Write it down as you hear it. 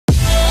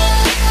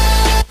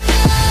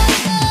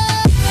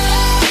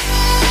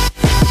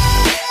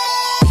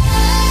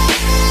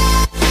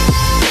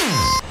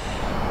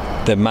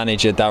the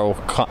manager Darryl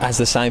has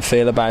the same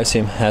feel about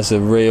him, has a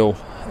real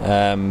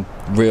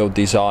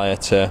desire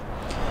to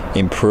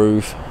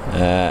improve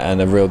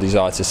and a real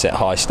desire to set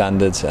high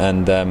standards,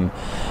 and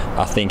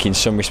I think in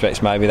some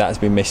respects maybe that has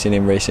been missing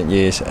in recent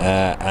years,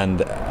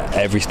 and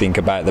everything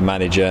about the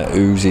manager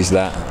oozes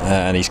that,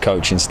 and his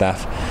coaching staff,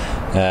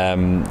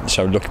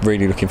 so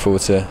really looking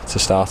forward to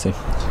starting.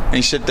 And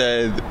you said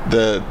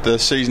the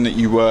season that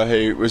you were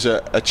here, it was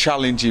a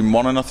challenging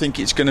one, and I think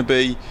it's going to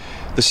be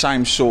the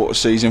same sort of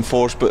season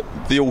for us, but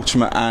the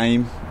ultimate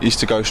aim is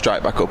to go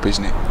straight back up,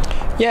 isn't it?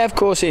 Yeah, of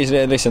course it is.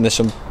 Listen,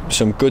 there's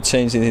some good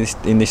teams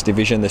in this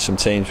division. There's some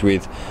teams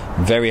with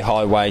very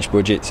high wage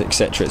budgets,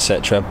 etc.,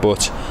 etc.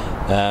 But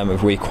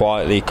if we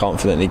quietly,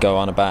 confidently go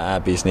on about our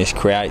business,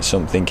 create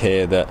something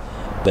here that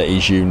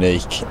is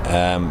unique,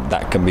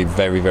 that can be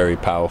very, very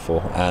powerful.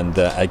 And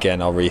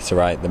again, I'll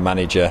reiterate, the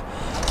manager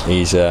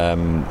is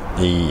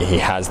he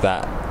has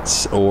that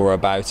aura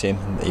about him.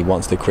 He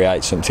wants to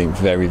create something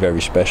very,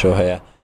 very special here.